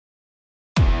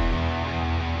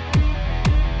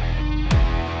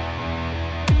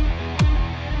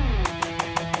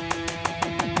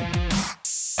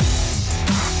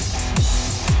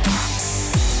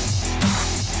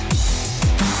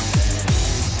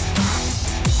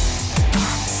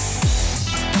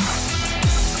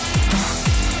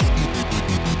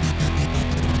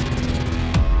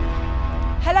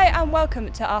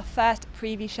welcome to our first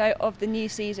preview show of the new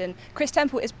season. Kris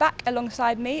Temple is back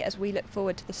alongside me as we look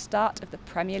forward to the start of the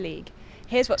Premier League.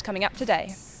 Here's what's coming up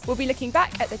today. We'll be looking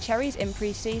back at the Cherries in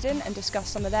pre-season and discuss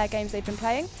some of their games they've been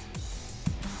playing.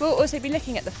 We'll also be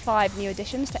looking at the 5 new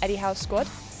additions to Eddie Howe's squad.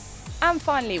 And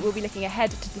finally, we'll be looking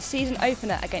ahead to the season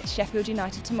opener against Sheffield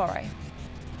United tomorrow.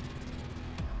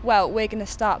 Well, we're going to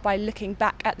start by looking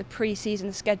back at the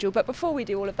pre-season schedule, but before we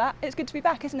do all of that, it's good to be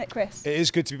back, isn't it, Kris? It is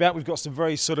good to be back. We've got some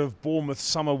very sort of Bournemouth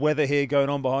summer weather here going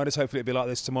on behind us. Hopefully it'll be like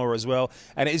this tomorrow as well.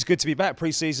 And it is good to be back.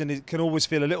 Pre-season, it can always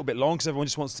feel a little bit long because everyone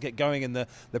just wants to get going in the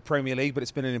Premier League, but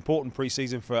it's been an important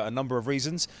pre-season for a number of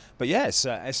reasons. But yes,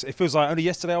 it feels like only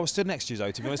yesterday I was stood next to you,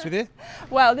 Zoe, to be honest with you.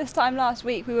 Well, this time last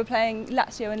week we were playing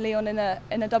Lazio and Lyon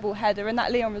in a double header, and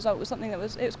that Lyon result was something that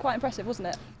was quite impressive, wasn't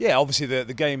it? Yeah, obviously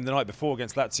the game the night before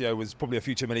against Lazio was probably a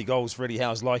few too many goals for Eddie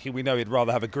Howe's liking. We know he'd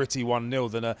rather have a gritty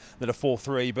 1-0 than a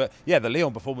 4-3, but yeah, the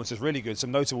Lyon performance was really good.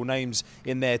 Some notable names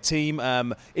in their team.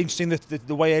 Interesting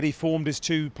the way Eddie formed his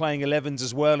 2 playing 11s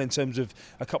as well, in terms of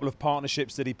a couple of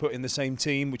partnerships that he put in the same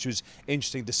team, which was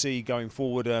interesting to see going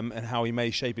forward, and how he may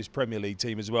shape his Premier League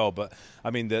team as well. But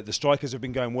I mean, the strikers have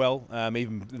been going well,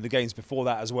 even in the games before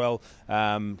that as well.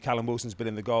 Callum Wilson's been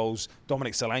in the goals.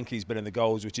 Dominic Solanke's been in the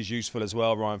goals, which is useful as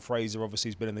well. Ryan Fraser obviously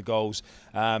has been in the goals.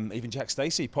 Even Jack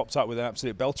Stacey popped up with an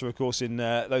absolute belter, of course, in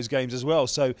those games as well.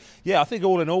 So yeah, I think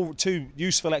all in all, 2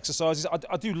 useful exercises.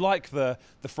 I do like the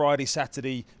Friday,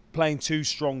 Saturday, playing 2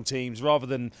 strong teams rather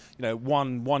than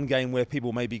one game where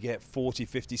people maybe get 40,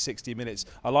 50, 60 minutes.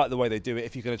 I like the way they do it.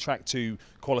 If you can attract 2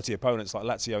 quality opponents like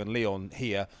Lazio and Lyon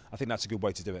here, I think that's a good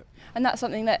way to do it. And that's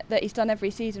something that he's done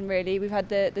every season, really. We've had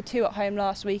the 2 at home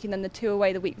last week and then the 2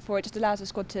 away the week before. It just allows the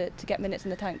squad to get minutes in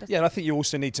the tank, doesn't it? Yeah, and I think you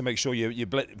also need to make sure you're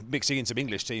mixing in some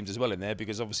English teams as well in there,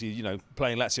 because obviously,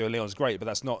 playing Lazio and Lyon is great, but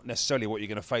that's not necessarily what you're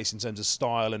going to face in terms of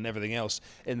style and everything else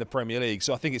in the Premier League.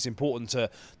 So I think it's important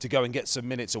to go and get some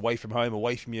minutes away from home,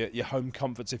 away from your home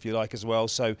comforts, if you like, as well.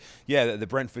 So yeah, the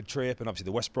Brentford trip and obviously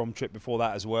the West Brom trip before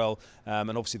that as well, and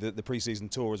obviously the pre-season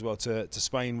tour as well to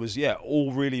Spain was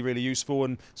all really, really useful,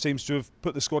 and seems to have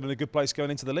put the squad in a good place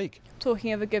going into the league.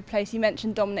 Talking of a good place, you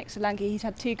mentioned Dominic Solanke. He's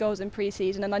had 2 goals in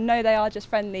pre-season, and I know they are just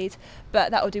friendlies,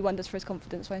 but that will do wonders for his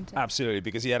confidence, won't it? Absolutely,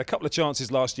 because he had a couple of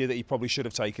chances last year that he probably should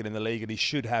have taken in the league, and he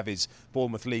should have his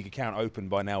Bournemouth League account open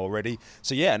by now already.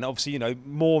 So yeah, and obviously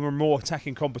more and more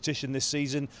attacking competition this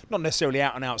season, not necessarily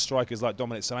out-and-out strikers like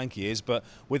Dominic Solanke is, but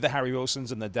with the Harry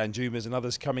Wilsons and the Danjumas and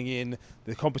others coming in,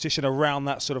 the competition around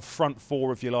that sort of front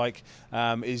 4, if you like,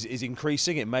 is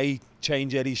increasing. It may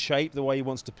change Eddie's shape, the way he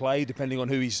wants to play, depending on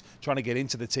who he's trying to get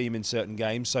into the team in certain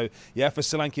games. So yeah, for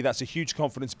Solanke, that's a huge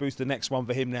confidence boost. The next one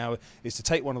for him now is to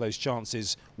take one of those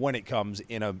chances when it comes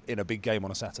in a big game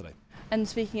on a Saturday. And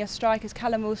speaking of strikers,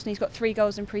 Callum Wilson, he's got 3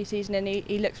 goals in pre-season, and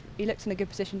he looks in a good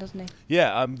position, doesn't he?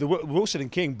 Yeah, the Wilson and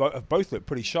King have both looked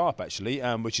pretty sharp actually,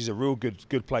 which is a real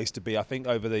good place to be, I think,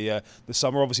 over the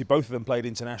summer. Obviously, both of them played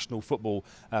international football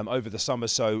over the summer,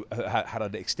 so had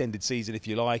an extended season, if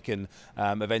you like, and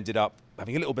have ended up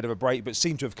having a little bit of a break, but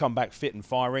seem to have come back fit and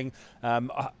firing.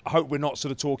 I hope we're not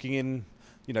sort of talking in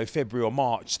February or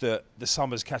March that the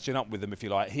summer's catching up with them, if you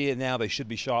like. Here now, they should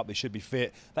be sharp, they should be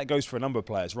fit. That goes for a number of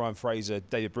players. Ryan Fraser,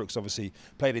 David Brooks obviously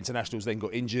played internationals, then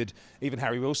got injured. Even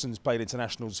Harry Wilson's played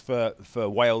internationals for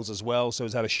Wales as well, so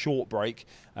has had a short break.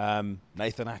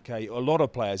 Nathan Ake, a lot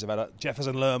of players have had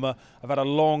Jefferson Lerma have had a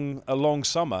long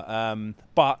summer,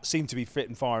 but seem to be fit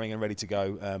and firing and ready to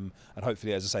go. And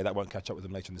hopefully, as I say, that won't catch up with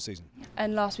them later in the season.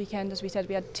 And last weekend, as we said,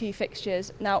 we had 2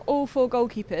 fixtures. Now, all 4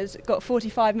 goalkeepers got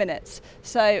 45 minutes.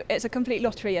 So it's a complete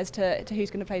lottery as to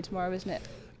who's going to play tomorrow, isn't it?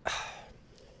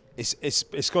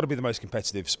 It's got to be the most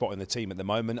competitive spot in the team at the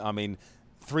moment. I mean,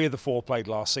 3 of the 4 played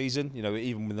last season,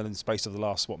 even within the space of the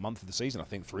last month of the season. I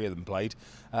think 3 of them played.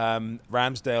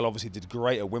 Ramsdale obviously did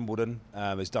great at Wimbledon.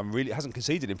 Hasn't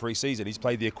conceded in pre-season. He's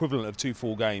played the equivalent of 2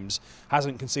 full games.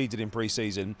 Hasn't conceded in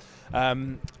pre-season.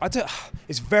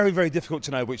 It's very, very difficult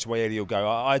to know which way Eddie will go.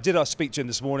 I did speak to him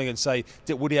this morning and say,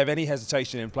 would he have any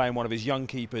hesitation in playing one of his young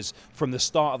keepers from the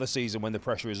start of the season when the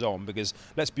pressure is on? Because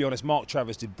let's be honest, Mark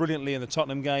Travers did brilliantly in the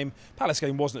Tottenham game. Palace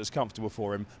game wasn't as comfortable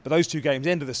for him, but those 2 games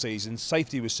end of the season,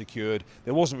 safety was secured.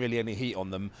 There wasn't really any heat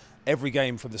on them. Every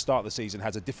game from the start of the season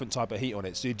has a different type of heat on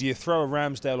it. So do you throw a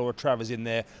Ramsdale or a Travers in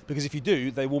there? Because if you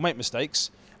do, they will make mistakes,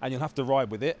 and you'll have to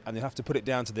ride with it, and you'll have to put it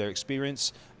down to their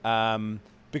experience.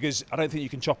 Because I don't think you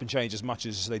can chop and change as much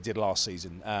as they did last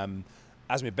season.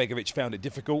 Asmir Begovic found it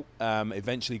difficult.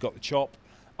 Eventually got the chop.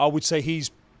 I would say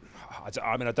I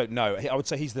don't know. I would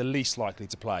say he's the least likely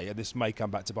to play, and this may come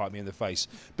back to bite me in the face.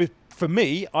 But for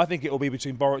me, I think it will be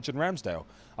between Boruc and Ramsdale.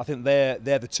 I think they're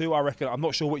the 2. I reckon. I'm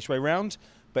not sure which way round,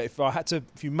 But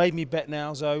if you made me bet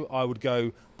now, Zoe, I would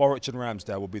go Borich and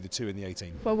Ramsdale will be the 2 in the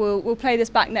 18. Well, we'll play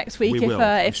this back next week if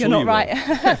sure you're not right.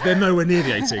 If they're nowhere near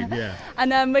the 18, yeah.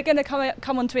 And we're going to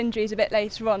come on to injuries a bit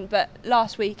later on, but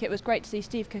last week it was great to see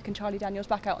Steve Cook and Charlie Daniels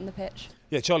back out on the pitch.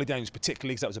 Yeah, Charlie Daniels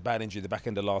particularly, because that was a bad injury at the back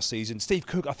end of last season. Steve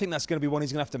Cook, I think that's going to be one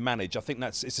he's going to have to manage. I think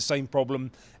it's the same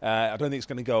problem. I don't think it's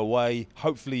going to go away.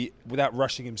 Hopefully, without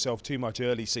rushing himself too much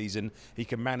early season, he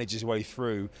can manage his way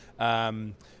through.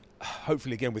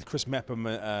 Hopefully again with Chris Mepham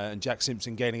and Jack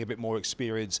Simpson gaining a bit more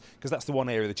experience, because that's the one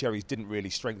area the Cherries didn't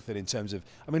really strengthen in terms of,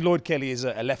 I mean, Lloyd Kelly is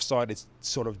a left-sided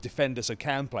sort of defender, so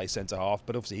can play centre-half,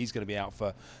 but obviously he's going to be out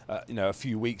for a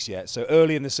few weeks yet. So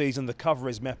early in the season the cover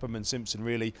is Mepham and Simpson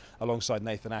really alongside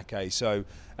Nathan Ake. So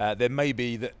there may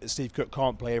be that Steve Cook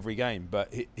can't play every game,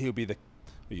 but he'll be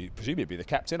presumably be the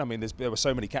captain. I mean, there were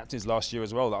so many captains last year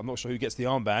as well that I'm not sure who gets the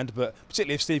armband, but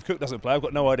particularly if Steve Cook doesn't play, I've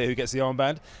got no idea who gets the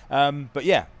armband. But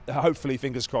yeah, hopefully,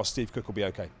 fingers crossed, Steve Cook will be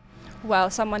okay. Well,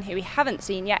 someone who we haven't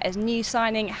seen yet is new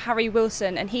signing Harry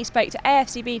Wilson, and he spoke to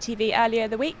AFCBTV earlier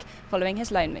the week following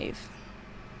his loan move.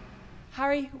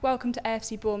 Harry, welcome to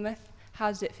AFC Bournemouth. How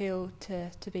does it feel to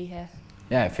be here?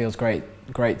 Yeah, it feels great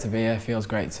to be here. It feels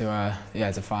great to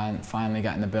finally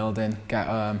get in the building,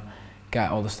 get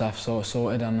all the stuff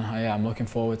sorted, and I'm looking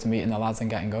forward to meeting the lads and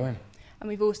getting going. And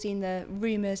we've all seen the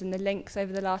rumours and the links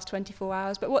over the last 24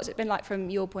 hours, but what's it been like from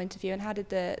your point of view, and how did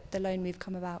the loan move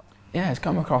come about? Yeah, it's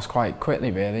come across quite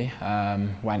quickly really.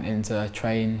 Went into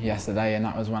train yesterday and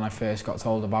that was when I first got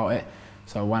told about it.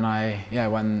 So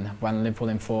when Liverpool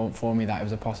informed me that it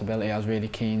was a possibility, I was really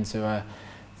keen to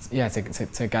get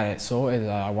it sorted.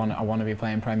 I want to be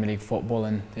playing Premier League football,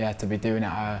 and to be doing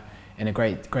it in a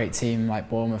great team like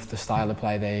Bournemouth, the style of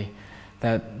play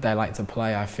they like to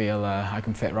play. I feel I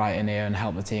can fit right in here and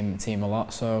help the team a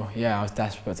lot. So yeah, I was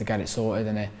desperate to get it sorted,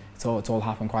 and it's all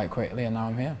happened quite quickly, and now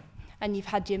I'm here. And you've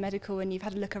had your medical and you've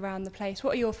had a look around the place.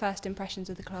 What are your first impressions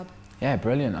of the club? Yeah,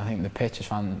 brilliant. I think the pitch is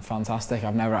fantastic.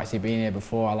 I've never actually been here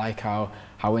before. I like how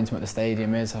intimate the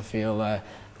stadium is. I feel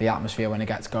the atmosphere when it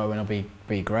gets going will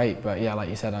be great. But yeah, like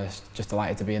you said, I was just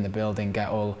delighted to be in the building, get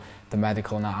all the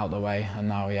medical and that out of the way, and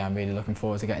now I'm really looking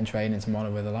forward to getting training tomorrow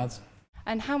with the lads.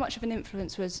 And how much of an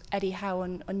influence was Eddie Howe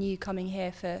on you coming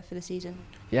here for the season?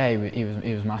 Yeah,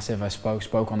 he was massive. I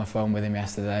spoke on the phone with him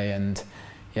yesterday, and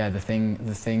yeah, the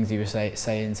things he was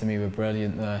saying to me were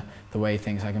brilliant. The way he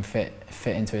thinks I can fit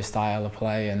into his style of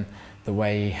play, and the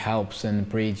way he helps and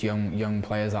breeds young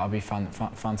players, that'll be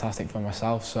fantastic for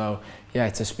myself. So yeah,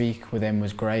 to speak with him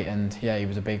was great, and yeah, he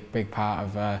was a big part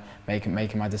of making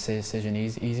my decision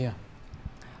easier.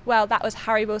 Well, that was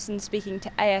Harry Wilson speaking to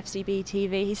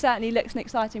AFCBTV. He certainly looks an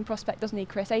exciting prospect, doesn't he,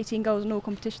 Kris? 18 goals in all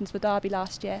competitions for Derby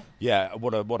last year. Yeah,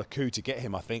 what a coup to get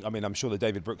him, I think. I mean, I'm sure the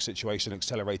David Brooks situation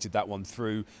accelerated that one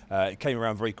through. It came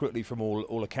around very quickly from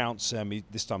all accounts.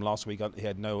 This time last week, he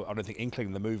had no, I don't think,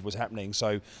 inkling the move was happening.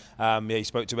 So, yeah, he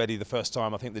spoke to Eddie the first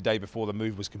time, I think the day before the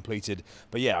move was completed.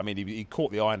 But yeah, I mean, he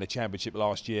caught the eye in the Championship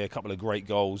last year, a couple of great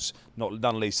goals,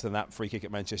 none least than that free kick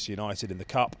at Manchester United in the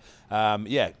Cup.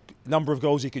 Yeah, number of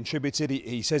goals he contributed.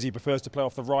 He says he prefers to play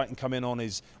off the right and come in on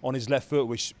his left foot,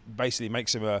 which basically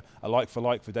makes him a like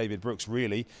for David Brooks,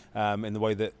 really, in the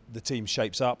way that the team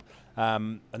shapes up.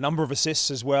 A number of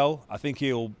assists as well. I think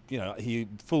he'll,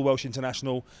 full Welsh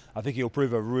international. I think he'll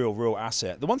prove a real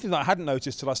asset. The one thing that I hadn't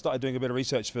noticed till I started doing a bit of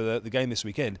research for the game this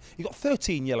weekend, he got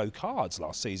 13 yellow cards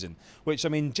last season, which, I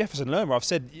mean, Jefferson Lerma, I've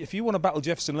said, if you want to battle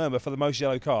Jefferson Lerma for the most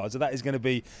yellow cards, that is going to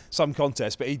be some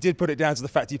contest. But he did put it down to the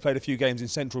fact he played a few games in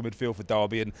central midfield for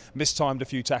Derby and mistimed a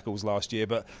few tackles last year.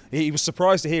 But he was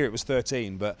surprised to hear it was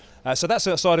 13. But so that's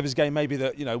a side of his game maybe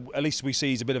that, at least we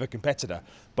see he's a bit of a competitor.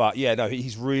 But yeah, no,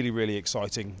 he's really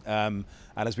exciting.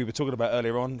 And as we were talking about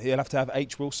earlier on, he'll have to have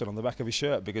H. Wilson on the back of his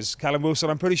shirt, because Callum Wilson,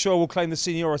 I'm pretty sure, will claim the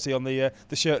seniority on the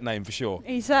shirt name for sure.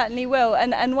 He certainly will.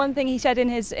 And one thing he said in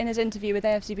his interview with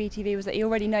AFCBTV was that he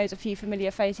already knows a few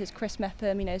familiar faces: Chris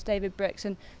Mepham, he knows David Brooks,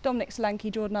 and Dominic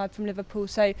Solanke, Jordan Ibe from Liverpool.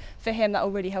 So for him, that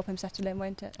will really help him settle in,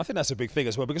 won't it? I think that's a big thing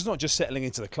as well, because it's not just settling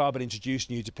into the club and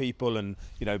introducing you to people and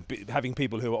having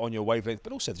people who are on your wavelength,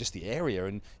 but also just the area.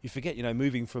 And you forget,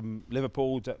 moving from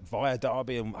Liverpool via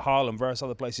Derby and Hull and various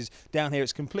other places down here,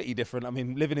 it's completely different. I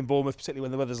mean, living in Bournemouth, particularly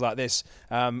when the weather's like this,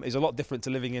 is a lot different to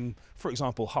living in, for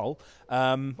example, Hull.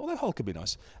 Although Hull could be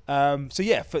nice. So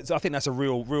yeah, I think that's a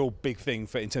real big thing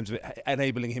in terms of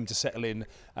enabling him to settle in.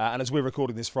 And as we're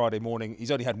recording this Friday morning,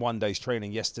 he's only had one day's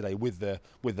training yesterday with the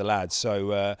lads.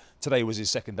 So today was his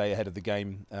second day ahead of the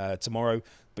game tomorrow.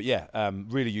 But yeah,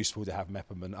 really useful to have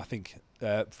Mepham, and I think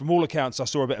from all accounts, I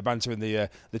saw a bit of banter in the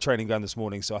training ground this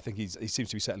morning, so I think he seems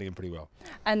to be settling in pretty well.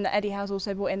 And Eddie Howe's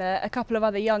also brought in a couple of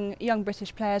other young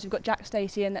British players. We've got Jack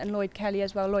Stacey and Lloyd Kelly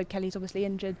as well. Lloyd Kelly's obviously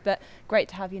injured, but great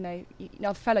to have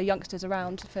fellow youngsters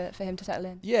around for him to settle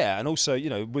in. Yeah, and also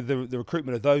with the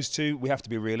recruitment of those two, we have to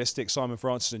be realistic. Simon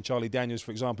Francis and Charlie Daniels,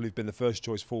 for example, who've been the first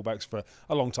choice fullbacks for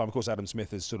a long time. Of course, Adam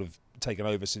Smith has sort of taken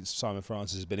over since Simon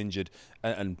Francis has been injured,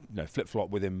 and flip-flop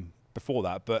with him before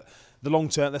that. But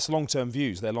that's long-term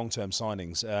views. They're long-term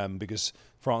signings, because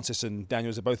Francis and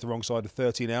Daniels are both the wrong side of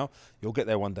 30 now. You'll get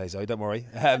there one day, Zoe, don't worry.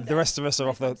 The rest of us are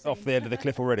off the end of the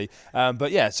cliff already.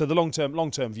 But yeah, so the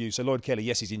long-term view. So Lloyd Kelly,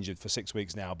 yes, he's injured for 6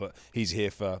 weeks now, but he's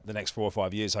here for the next 4 or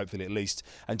 5 years, hopefully at least.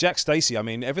 And Jack Stacey, I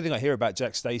mean, everything I hear about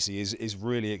Jack Stacey is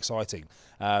really exciting.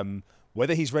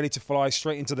 Whether he's ready to fly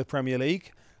straight into the Premier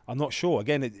League, I'm not sure.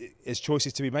 Again, there's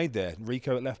choices to be made there.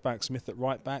 Rico at left back, Smith at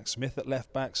right back, Smith at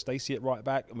left back, Stacey at right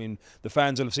back. I mean, the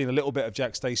fans will have seen a little bit of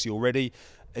Jack Stacey already.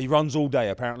 He runs all day,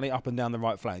 apparently, up and down the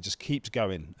right flank. Just keeps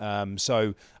going.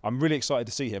 So I'm really excited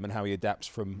to see him and how he adapts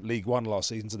from League One last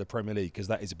season to the Premier League, because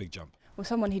that is a big jump. Well,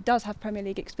 someone who does have Premier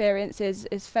League experience is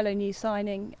fellow new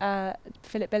signing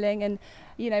Philip Billing, and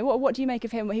what do you make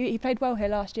of him? He played well here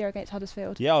last year against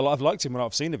Huddersfield. Yeah, I've liked him when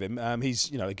I've seen of him.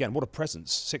 He's again, what a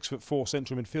presence, 6'4"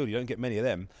 central midfield. You don't get many of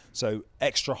them. So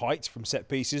extra height from set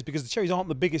pieces, because the Cherries aren't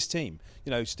the biggest team.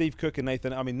 Steve Cook and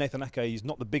Nathan Ake is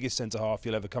not the biggest centre half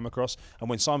you'll ever come across. And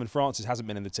when Simon Francis hasn't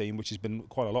been in the team, which has been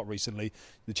quite a lot recently,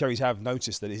 the Cherries have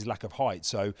noticed that his lack of height.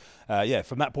 So yeah,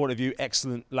 from that point of view,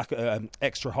 excellent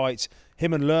extra height.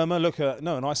 Him and Lerma look a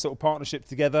nice little partnership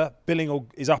together. Billing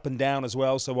is up and down as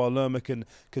well, so while Lerma can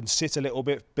sit a little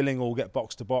bit, Billing will get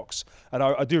box to box. And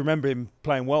I do remember him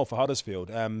playing well for Huddersfield.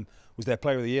 Was their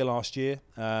player of the year last year.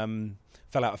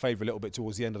 Fell out of favour a little bit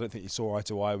towards the end. I don't think he saw eye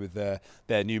to eye with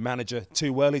their new manager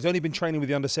too well. He's only been training with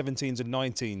the under-17s and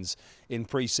 19s in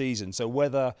pre-season, so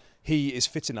whether he is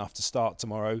fit enough to start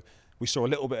tomorrow. We saw a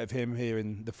little bit of him here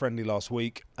in the friendly last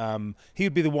week. He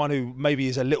would be the one who maybe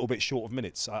is a little bit short of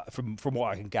minutes from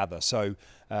what I can gather. So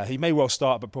he may well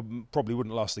start, but probably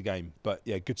wouldn't last the game. But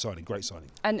yeah, good signing, great signing.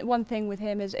 And one thing with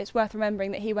him is it's worth remembering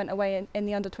that he went away in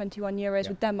the under-21 Euros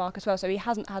with Denmark as well. So he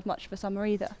hasn't had much of a summer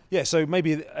either. Yeah, so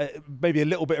maybe a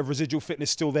little bit of residual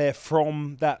fitness still there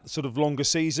from that sort of longer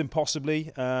season,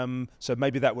 possibly. So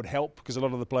maybe that would help, because a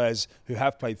lot of the players who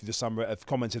have played through the summer have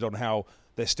commented on how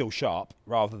they're still sharp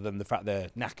rather than the fact they're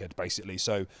knackered, basically.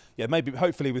 So yeah, maybe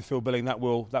hopefully with Phil Billing that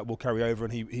will carry over,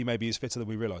 and he maybe is fitter than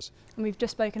we realise. And we've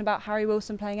just spoken about Harry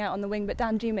Wilson playing out on the wing, but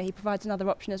Dan Juma, he provides another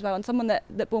option as well, and someone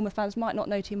that Bournemouth fans might not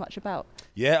know too much about.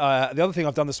 Yeah, the other thing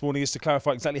I've done this morning is to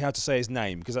clarify exactly how to say his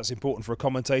name, because that's important for a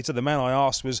commentator. The man I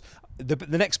asked was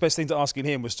the next best thing to asking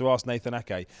him was to ask Nathan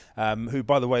Ake, who,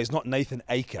 by the way, is not Nathan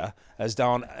Aker, as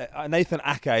Dan. Nathan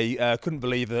Ake couldn't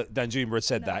believe that Dan Juma had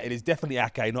said that. It is definitely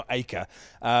Ake, not Aker.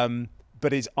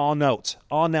 But it's Arnaut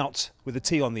with a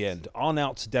T on the end.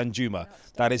 Arnaut Danjuma.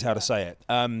 That is how to say it.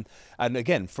 And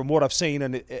again, from what I've seen,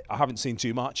 and I haven't seen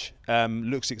too much,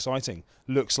 looks exciting.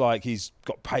 Looks like he's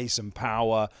got pace and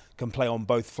power, can play on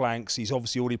both flanks. He's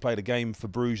obviously already played a game for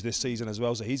Bruges this season as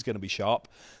well, so he's going to be sharp.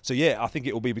 So yeah, I think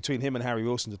it will be between him and Harry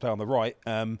Wilson to play on the right.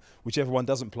 Whichever one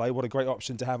doesn't play, what a great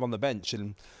option to have on the bench.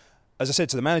 And as I said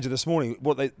to the manager this morning,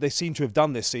 what they seem to have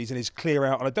done this season is clear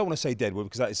out, and I don't want to say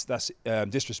deadwood because that's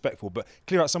disrespectful, but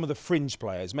clear out some of the fringe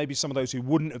players, maybe some of those who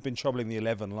wouldn't have been troubling the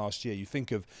 11 last year. You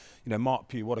think of, Mark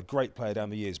Pugh, what a great player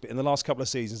down the years, but in the last couple of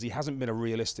seasons he hasn't been a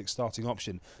realistic starting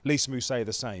option. Lys Mousset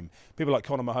the same. People like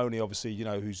Conor Mahoney, obviously,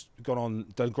 who's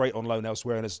done great on loan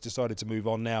elsewhere and has decided to move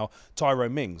on now.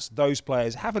 Tyrone Mings. Those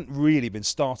players haven't really been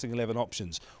starting 11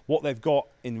 options. What they've got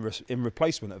in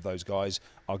replacement of those guys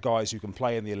are guys who can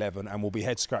play in the 11 and will be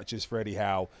head scratchers for Eddie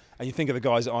Howe. And you think of the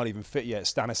guys that aren't even fit yet,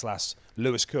 Stanislas,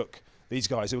 Lewis Cook, these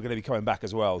guys who are going to be coming back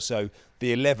as well. So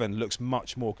the 11 looks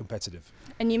much more competitive.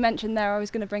 And you mentioned there, I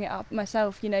was going to bring it up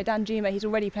myself, Dan Juma, he's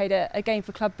already played a game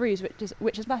for Club Bruges,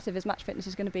 which is massive. His match fitness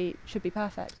should be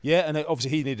perfect. Yeah, and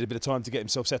obviously he needed a bit of time to get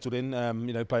himself settled in.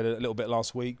 Played a little bit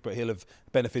last week, but he'll have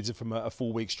benefited from a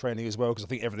full week's training as well, because I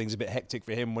think everything's a bit hectic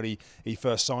for him when he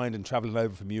first signed and travelling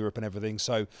over from Europe and everything.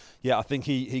 So yeah, I think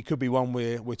he could be one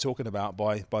we're talking about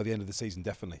by the end of the season,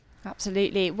 definitely.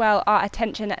 Absolutely. Well, our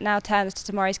attention now turns to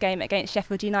tomorrow's game against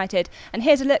Sheffield United, and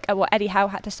here's a look at what Eddie Howe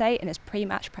had to say in his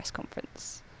pre-match press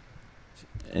conference.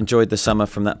 Enjoyed the summer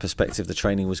from that perspective. The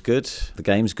training was good. The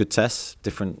games, good tests,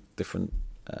 different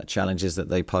challenges that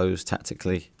they pose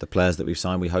tactically. The players that we've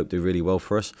signed, we hope, do really well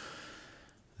for us.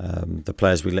 The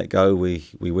players we let go, we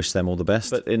wish them all the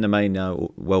best. But in the main,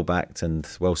 well backed and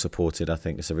well supported. I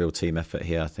think it's a real team effort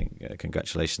here. I think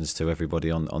congratulations to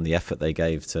everybody on the effort they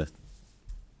gave to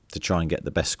try and get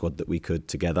the best squad that we could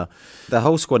together. The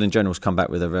whole squad in general has come back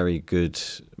with a very good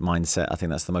mindset. I think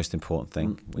that's the most important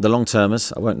thing. The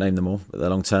long-termers, I won't name them all, but the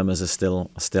long-termers are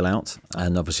still out.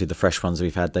 And obviously the fresh ones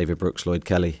we've had, David Brooks, Lloyd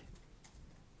Kelly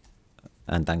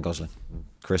and Dan Gosling.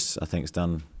 Kris, I think, has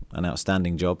done an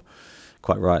outstanding job.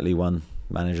 Quite rightly won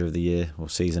Manager of the Year or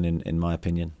season, in my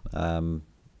opinion. Can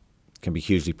be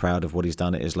hugely proud of what he's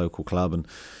done at his local club and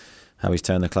how he's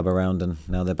turned the club around, and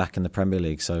now they're back in the Premier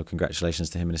League. So congratulations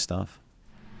to him and his staff.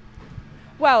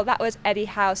 Well, that was Eddie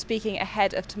Howe speaking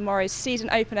ahead of tomorrow's season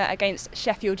opener against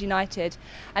Sheffield United.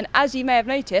 And as you may have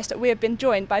noticed, we have been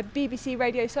joined by BBC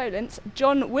Radio Solent's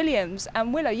John Williams.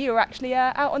 And Willow, you were actually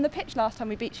out on the pitch last time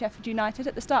we beat Sheffield United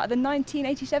at the start of the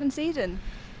 1987 season.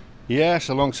 Yes,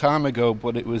 a long time ago,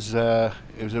 but it was a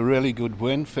really good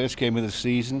win. First game of the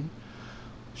season.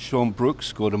 Sean Brooks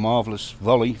scored a marvellous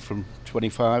volley from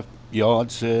 25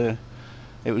 yards. It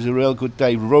was a real good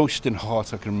day, roasting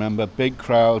hot, I can remember. Big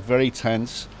crowd, very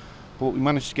tense, but we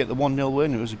managed to get the 1-0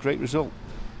 win. It was a great result.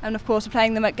 And of course, we're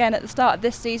playing them again at the start of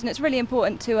this season. It's really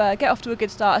important to get off to a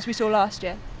good start, as we saw last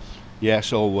year.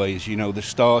 Yes, always. You know, the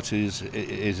start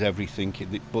is everything.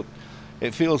 But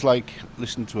it feels like,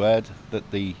 listening to Ed, that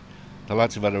the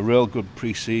lads have had a real good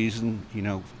pre-season. You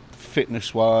know,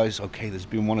 fitness-wise, okay, there's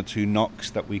been one or two knocks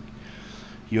that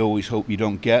you always hope you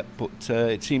don't get, but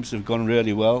it seems to have gone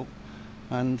really well.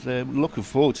 And looking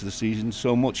forward to the season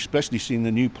so much, especially seeing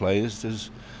the new players.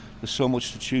 There's so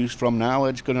much to choose from now.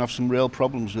 Ed's going to have some real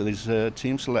problems with his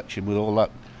team selection with all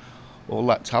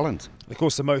that talent. Of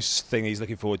course, the most thing he's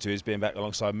looking forward to is being back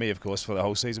alongside me, of course, for the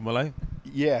whole season, Willow.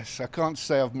 Yes, I can't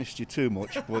say I've missed you too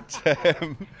much, but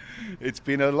it's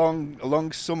been a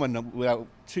long summer without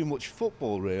too much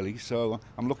football, really. So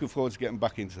I'm looking forward to getting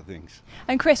back into things.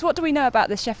 And Kris, what do we know about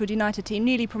this Sheffield United team,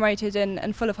 newly promoted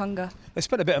and full of hunger? They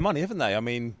spent a bit of money, haven't they? I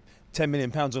mean, £10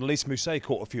 million on Elise Mousset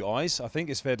caught a few eyes, I think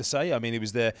it's fair to say. I mean, it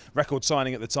was their record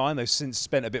signing at the time. They've since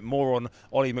spent a bit more on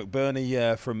Ollie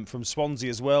McBurney from Swansea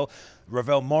as well.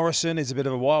 Ravel Morrison is a bit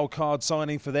of a wild card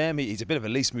signing for them. He's a bit of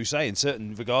Elise Mousset in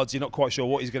certain regards. You're not quite sure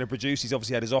what he's going to produce. He's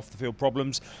obviously had his off-the-field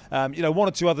problems. You know, one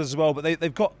or two others as well, but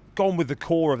they've gone with the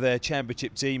core of their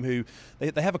championship team, who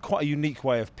they have quite a unique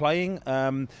way of playing.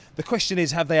 The question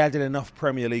is, have they added enough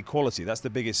Premier League quality? That's the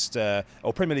biggest,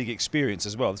 or Premier League experience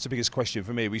as well. That's the biggest question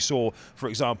for me. We saw, for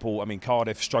example, I mean,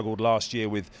 Cardiff struggled last year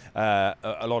with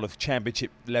a lot of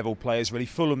championship level players. Really,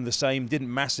 Fulham the same,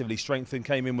 didn't massively strengthen,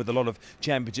 came in with a lot of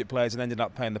championship players and ended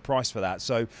up paying the price for that.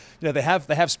 So, you know, they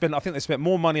have spent, I think they spent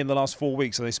more money in the last 4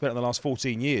 weeks than they spent in the last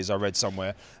 14 years, I read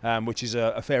somewhere, which is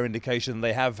a fair indication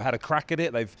they have had a crack at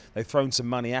it. They've thrown some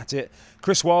money at it.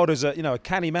 Chris Wilder's a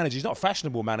canny manager. He's not a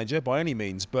fashionable manager by any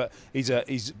means, but he's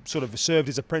sort of served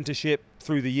his apprenticeship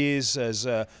through the years as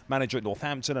manager at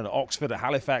Northampton and at Oxford, at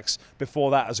Halifax before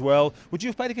that as well. Would you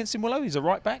have played against him, Willow? He's a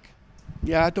right back.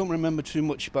 Yeah, I don't remember too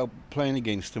much about playing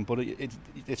against him, but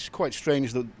it's quite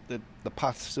strange that the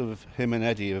paths of him and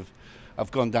Eddie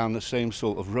have gone down the same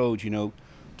sort of road. You know,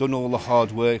 done all the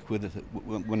hard work with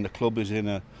when the club is in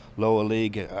a lower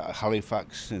league at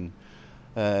Halifax, and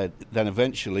then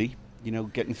eventually, you know,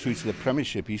 getting through to the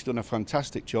Premiership. He's done a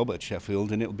fantastic job at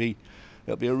Sheffield, and it'll be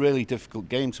a really difficult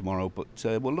game tomorrow, but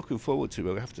we're looking forward to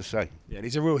it, I have to say. Yeah, and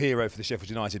he's a real hero for the Sheffield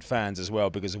United fans as well,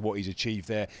 because of what he's achieved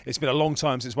there. It's been a long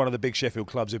time since one of the big Sheffield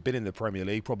clubs have been in the Premier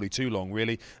League, probably too long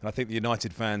really, and I think the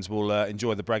United fans will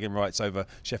enjoy the bragging rights over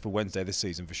Sheffield Wednesday this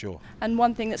season for sure. And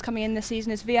one thing that's coming in this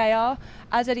season is VAR.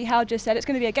 As Eddie Howe just said, it's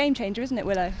going to be a game changer, isn't it,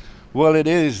 Willow? Well, it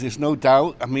is, there's no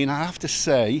doubt. I mean, I have to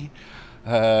say,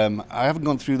 I haven't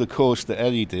gone through the course that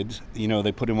Eddie did. You know,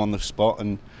 they put him on the spot,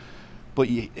 but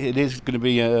it is going to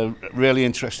be really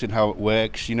interesting how it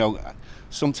works. You know,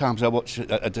 sometimes I watch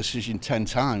a decision 10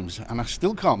 times and I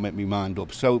still can't make my mind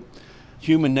up. So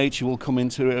human nature will come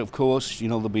into it, of course. You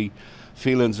know, there'll be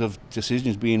feelings of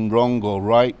decisions being wrong or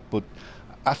right, but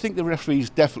I think the referees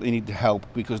definitely need to help,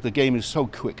 because the game is so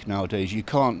quick nowadays. You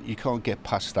can't get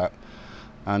past that,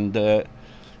 and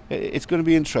it's going to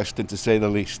be interesting, to say the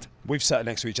least. We've sat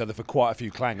next to each other for quite a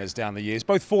few clangers down the years,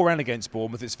 both for and against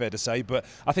Bournemouth, it's fair to say, but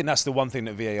I think that's the one thing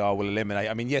that VAR will eliminate.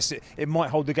 I mean, yes, it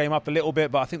might hold the game up a little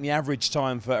bit, but I think the average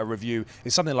time for a review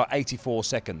is something like 84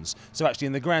 seconds. So actually,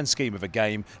 in the grand scheme of a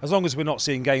game, as long as we're not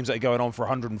seeing games that are going on for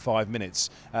 105 minutes,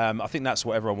 I think that's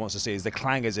what everyone wants to see, is the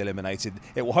clangers eliminated.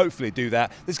 It will hopefully do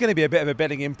that. There's going to be a bit of a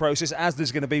betting-in process, as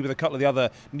there's going to be with a couple of the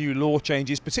other new law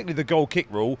changes, particularly the goal kick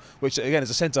rule, which, again, as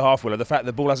a centre-half Willow, the fact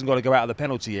that the ball hasn't got to go out of the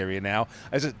penalty area now,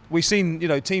 we've seen, you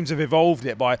know, teams have evolved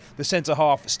it by the centre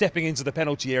half stepping into the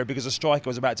penalty area because a striker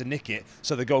was about to nick it,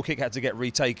 so the goal kick had to get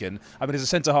retaken. I mean, as a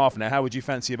centre half now, how would you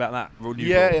fancy about that?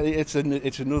 Yeah, it's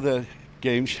another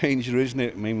game changer, isn't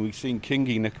it? I mean, we've seen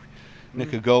Kingy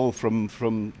nick a goal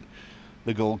from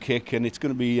the goal kick, and it's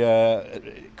going to be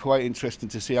quite interesting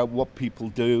to see what people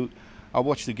do. I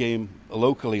watched the game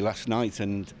locally last night,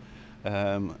 and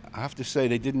I have to say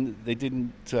they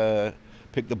didn't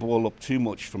pick the ball up too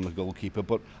much from the goalkeeper,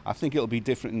 but I think it'll be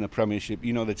different in the Premiership.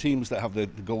 You know, the teams that have the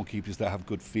goalkeepers that have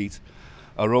good feet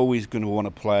are always going to want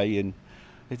to play, and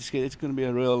it's going to be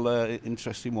a real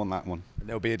interesting one, that one.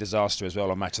 There'll be a disaster as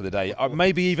well on Match of the Day.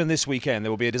 Maybe even this weekend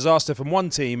there will be a disaster from one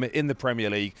team in the Premier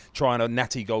League trying a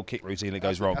natty goal kick routine that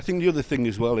goes wrong. I think the other thing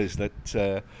as well is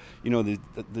that you know,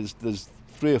 there's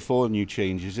 3 or 4 new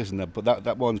changes, isn't there? But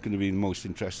that one's going to be the most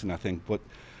interesting, I think. But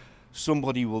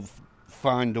somebody will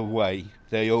find a way,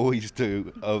 they always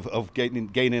do, of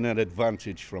gaining an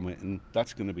advantage from it, and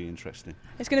that's going to be interesting.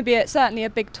 It's going to be certainly a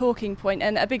big talking point,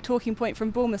 and a big talking point from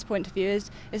Bournemouth's point of view is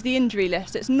the injury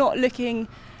list. It's not looking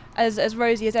as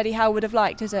rosy as Eddie Howe would have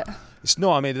liked, is it? It's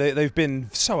not. I mean, they've been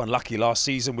so unlucky last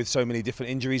season with so many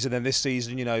different injuries, and then this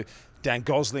season, you know, Dan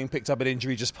Gosling picked up an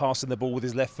injury just passing the ball with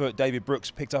his left foot. David Brooks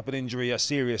picked up an injury, a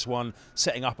serious one,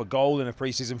 setting up a goal in a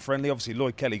pre-season friendly. Obviously,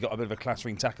 Lloyd Kelly got a bit of a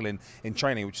clattering tackle in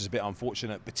training, which is a bit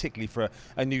unfortunate, particularly for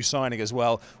a new signing as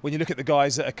well. When you look at the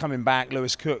guys that are coming back,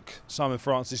 Lewis Cook, Simon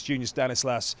Francis, Junior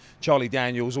Stanislas, Charlie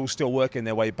Daniels, all still working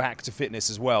their way back to fitness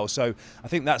as well. So I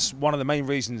think that's one of the main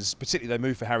reasons, particularly they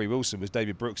moved for Harry Wilson, was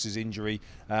David Brooks' injury.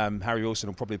 Harry Wilson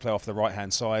will probably play off the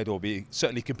right-hand side or be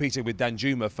certainly competing with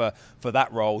Danjuma for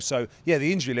that role. So yeah,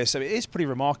 the injury list, I mean, it is pretty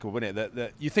remarkable, isn't it?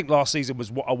 That you think last season was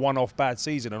a one-off bad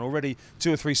season, and already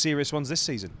 2 or 3 serious ones this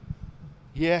season.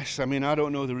 Yes, I mean, I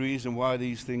don't know the reason why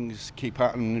these things keep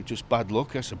happening. Just bad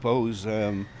luck, I suppose.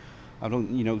 I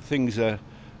don't, you know, things are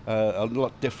a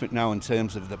lot different now in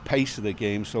terms of the pace of the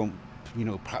game. So, you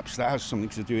know, perhaps that has something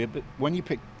to do with it. But when you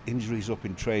pick injuries up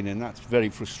in training, that's very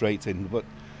frustrating. But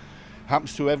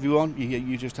happens to everyone.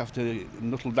 You just have to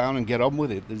knuckle down and get on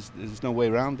with it. There's no way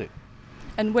around it.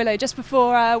 And Willow, just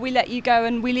before we let you go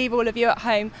and we leave all of you at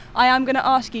home, I am going to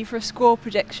ask you for a score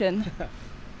prediction.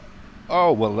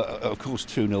 Oh, well, of course,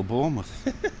 2-0 Bournemouth.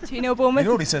 2-0 Bournemouth? He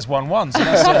already says 1-1, so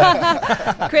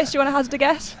that's... Chris, do you want to hazard a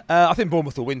guess? I think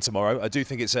Bournemouth will win tomorrow. I do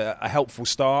think it's a helpful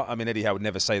start. I mean, Eddie Howe would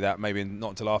never say that, maybe not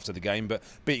until after the game, but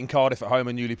beating Cardiff at home,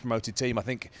 a newly promoted team, I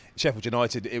think Sheffield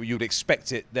United, you would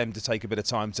expect them to take a bit of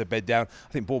time to bed down.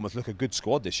 I think Bournemouth look a good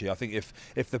squad this year. I think if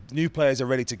the new players are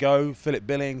ready to go, Philip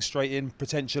Billing straight in,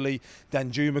 potentially,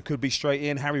 Danjuma could be straight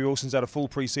in, Harry Wilson's had a full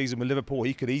pre-season with Liverpool,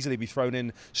 he could easily be thrown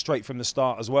in straight from the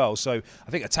start as well. So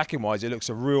I think attacking-wise, it looks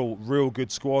a real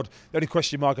good squad. The only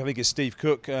question mark, I think, is Steve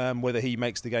Cook, whether he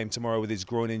makes the game tomorrow with his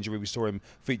groin injury. We saw him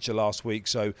feature last week,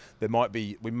 so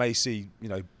we may see, you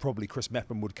know, probably Chris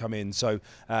Mepham would come in. So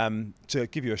to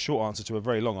give you a short answer to a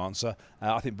very long answer,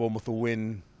 I think Bournemouth will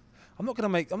win. I'm not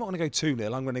going to go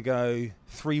 2-0. I'm going to go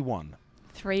 3-1.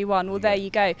 3-1. Well, there you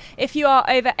go. If you are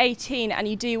over 18 and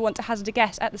you do want to hazard a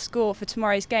guess at the score for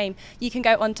tomorrow's game, you can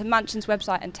go onto Mansion's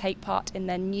website and take part in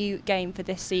their new game for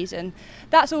this season.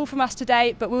 That's all from us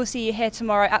today, but we'll see you here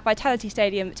tomorrow at Vitality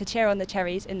Stadium to cheer on the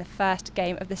Cherries in the first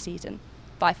game of the season.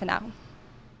 Bye for now.